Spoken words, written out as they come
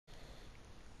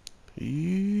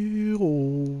Yo,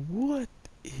 what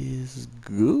is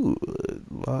good?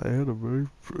 My anime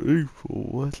faithful,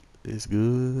 what is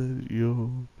good,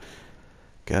 yo?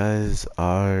 Guys,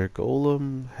 our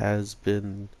golem has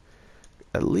been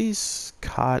at least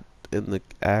caught in the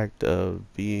act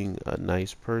of being a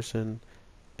nice person,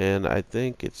 and I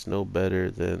think it's no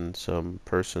better than some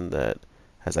person that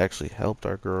has actually helped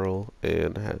our girl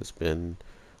and has been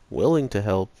willing to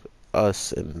help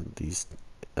us in these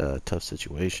tough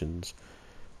situations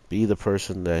be the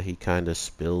person that he kind of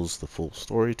spills the full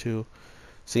story to.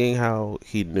 Seeing how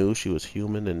he knew she was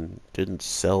human and didn't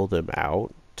sell them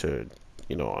out to,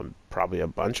 probably a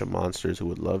bunch of monsters who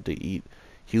would love to eat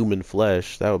human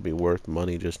flesh, that would be worth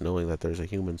money just knowing that there's a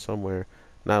human somewhere.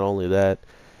 Not only that,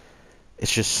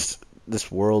 it's just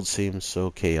this world seems so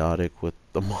chaotic with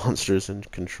the monsters in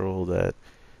control that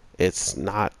it's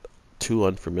not too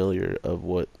unfamiliar of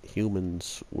what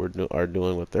humans are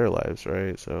doing with their lives,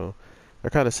 right? So they're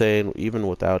kind of saying even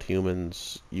without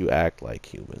humans, you act like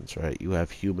humans, right? You have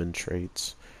human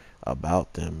traits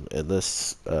about them. And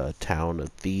this town of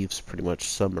thieves pretty much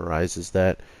summarizes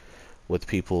that with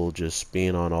people just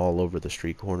being on all over the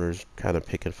street corners, kind of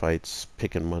picking fights,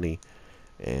 picking money,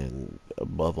 and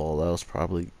above all else,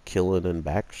 probably killing in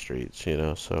back streets.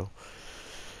 So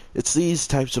it's these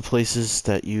types of places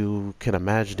that you can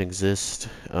imagine exist,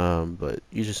 but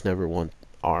you just never want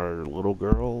our little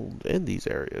girl in these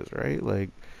areas, right?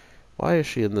 Like, why is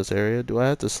she in this area? Do I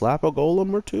have to slap a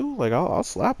golem or two? Like, I'll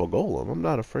slap a golem. I'm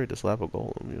not afraid to slap a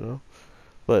golem.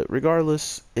 But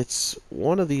regardless, it's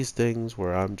one of these things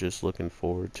where I'm just looking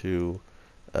forward to,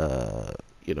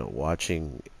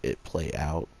 watching it play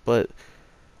out. But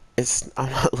I'm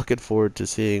not looking forward to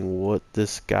seeing what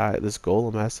this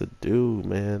golem has to do,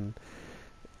 man,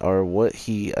 or what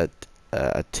he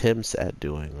attempts at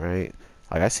doing, right?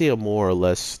 Like, I see him more or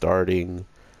less starting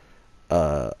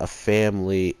a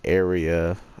family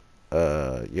area,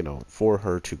 for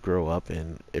her to grow up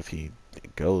in if he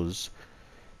goes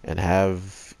and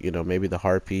have, maybe the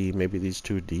harpy, maybe these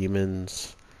two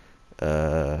demons,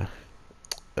 uh,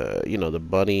 the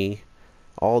bunny,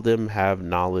 all of them have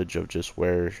knowledge of just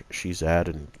where she's at,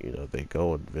 and they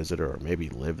go and visit her, or maybe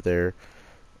live there,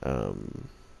 um,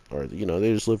 or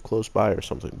they just live close by or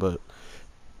something. But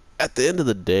at the end of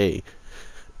the day,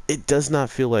 it does not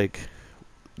feel like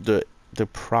the the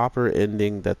proper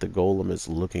ending that the golem is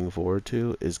looking forward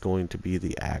to is going to be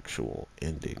the actual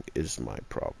ending, is my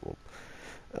problem.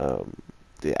 Um,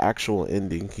 the actual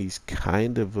ending he's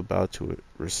kind of about to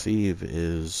receive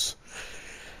is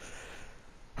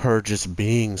her just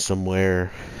being somewhere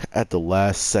at the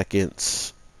last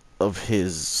seconds of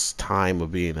his time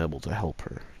of being able to help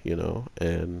her.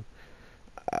 And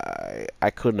I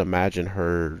couldn't imagine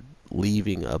her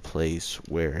leaving a place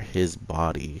where his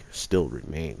body still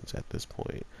remains at this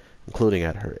point, including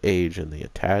at her age and the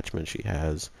attachment she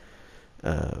has.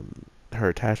 Her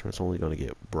attachment's only going to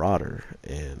get broader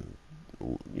and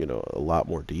a lot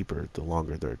more deeper the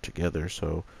longer they're together.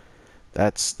 So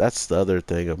that's the other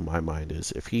thing of my mind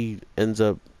is if he ends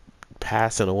up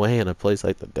passing away in a place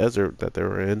like the desert that they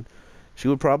were in, she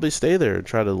would probably stay there and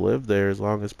try to live there as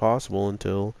long as possible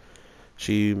until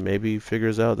she maybe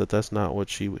figures out that that's not what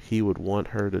he would want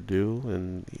her to do,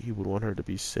 and he would want her to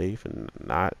be safe and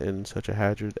not in such a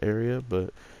hazard area.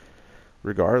 But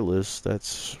regardless,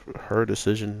 that's her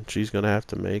decision she's gonna have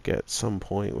to make at some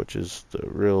point, which is the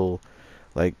real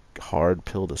like hard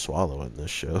pill to swallow in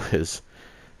this show is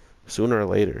sooner or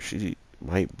later she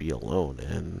might be alone,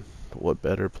 and what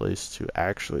better place to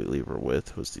actually leave her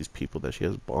with was these people that she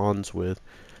has bonds with,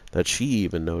 that she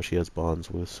even knows she has bonds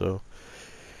with. So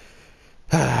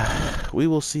we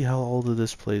will see how all of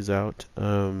this plays out.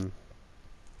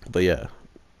 But yeah,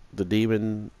 the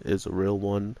demon is a real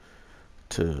one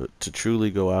to truly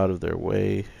go out of their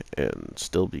way and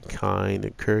still be kind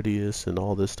and courteous and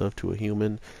all this stuff to a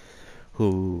human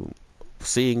who,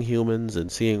 seeing humans and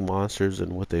seeing monsters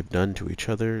and what they've done to each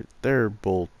other, they're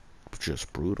both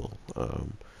just brutal.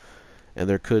 And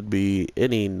there could be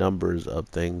any numbers of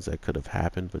things that could have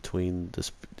happened between this,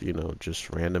 just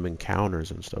random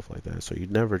encounters and stuff like that. So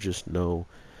you'd never just know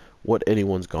what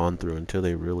anyone's gone through until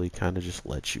they really kind of just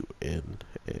let you in.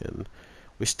 And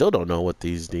we still don't know what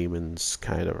these demons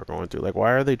kind of are going through. Like,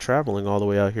 why are they traveling all the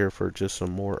way out here for just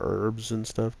some more herbs and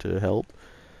stuff to help?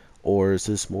 Or is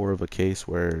this more of a case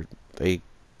where they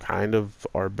kind of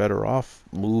are better off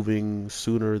moving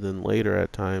sooner than later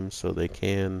at times so they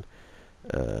can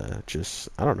just,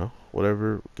 I don't know,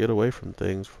 whatever, get away from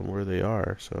things from where they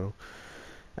are? So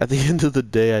at the end of the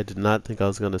day, I did not think I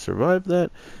was going to survive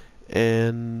that.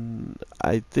 And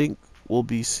I think we'll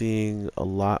be seeing a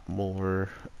lot more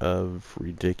of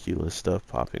ridiculous stuff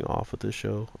popping off with this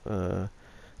show.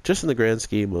 Just in the grand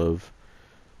scheme of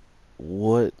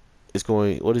what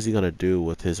what is he gonna do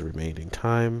with his remaining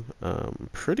time?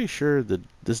 Pretty sure that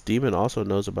this demon also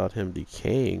knows about him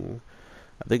decaying.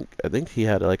 I think he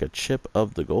had like a chip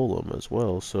of the golem as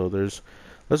well. So there's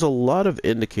a lot of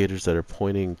indicators that are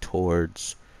pointing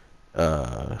towards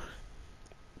uh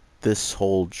this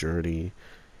whole journey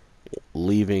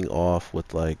leaving off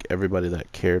with like everybody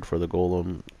that cared for the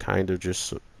golem kind of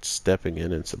just stepping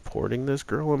in and supporting this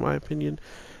girl, in my opinion.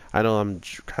 I know I'm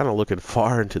kind of looking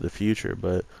far into the future,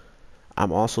 but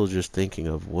I'm also just thinking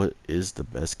of what is the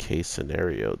best case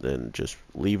scenario than just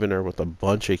leaving her with a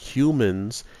bunch of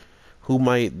humans who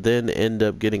might then end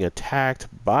up getting attacked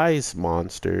by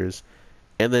monsters,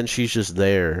 and then she's just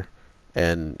there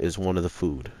and is one of the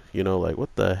food. You know, like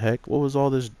what the heck? What was all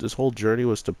this whole journey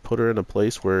was to put her in a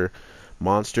place where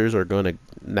monsters are going to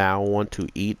now want to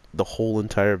eat the whole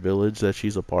entire village that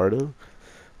she's a part of,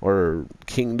 or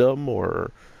kingdom,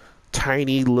 or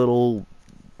tiny little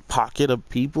pocket of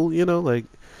people, you know, like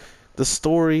the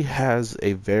story has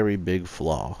a very big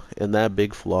flaw, and that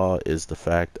big flaw is the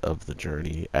fact of the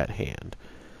journey at hand.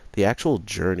 The actual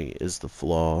journey is the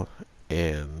flaw,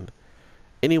 and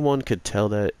anyone could tell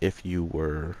that if you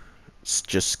were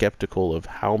just skeptical of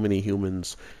how many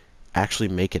humans actually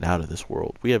make it out of this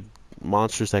world. We have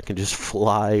monsters that can just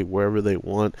fly wherever they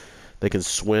want. They can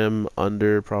swim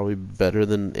under probably better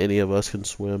than any of us can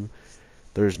swim.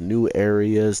 There's new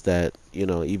areas that, you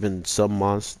know, even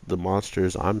the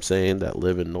monsters I'm saying that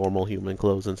live in normal human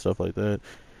clothes and stuff like that,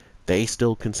 they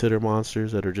still consider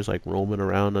monsters that are just like roaming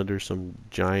around under some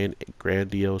giant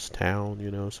grandiose town, you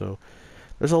know. So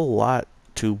there's a lot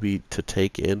to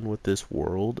take in with this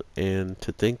world, and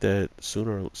to think that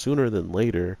sooner than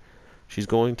later she's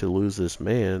going to lose this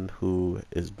man who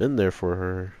has been there for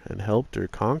her and helped her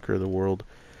conquer the world.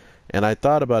 And I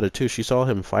thought about it too. She saw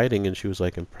him fighting and she was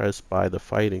like impressed by the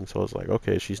fighting. So I was like,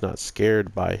 okay, she's not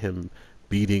scared by him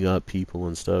beating up people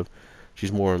and stuff.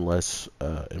 She's more or less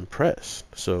impressed.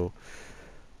 So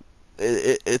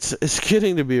it's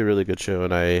getting to be a really good show,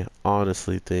 and I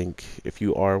honestly think if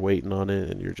you are waiting on it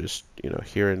and you're just, you know,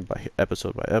 hearing by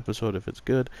episode if it's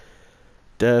good,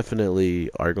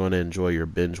 definitely are going to enjoy your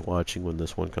binge watching when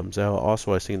this one comes out.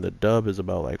 Also, I seen the dub is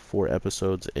about like 4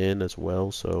 episodes in as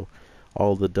well, so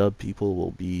all the dub people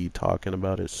will be talking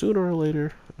about it sooner or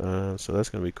later. So that's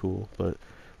going to be cool. But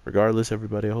regardless,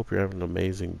 everybody, I hope you're having an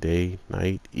amazing day,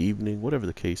 night, evening, whatever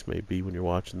the case may be when you're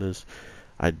watching this.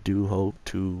 I do hope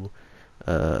to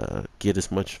get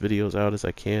as much videos out as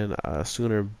I can.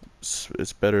 Sooner,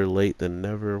 it's better late than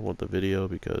never with the video,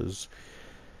 because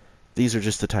these are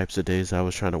just the types of days I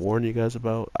was trying to warn you guys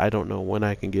about. I don't know when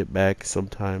I can get back.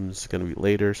 Sometimes it's going to be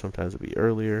later, sometimes it'll be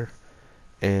earlier.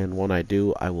 And when I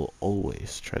do, I will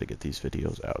always try to get these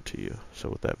videos out to you. So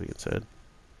with that being said,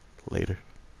 later.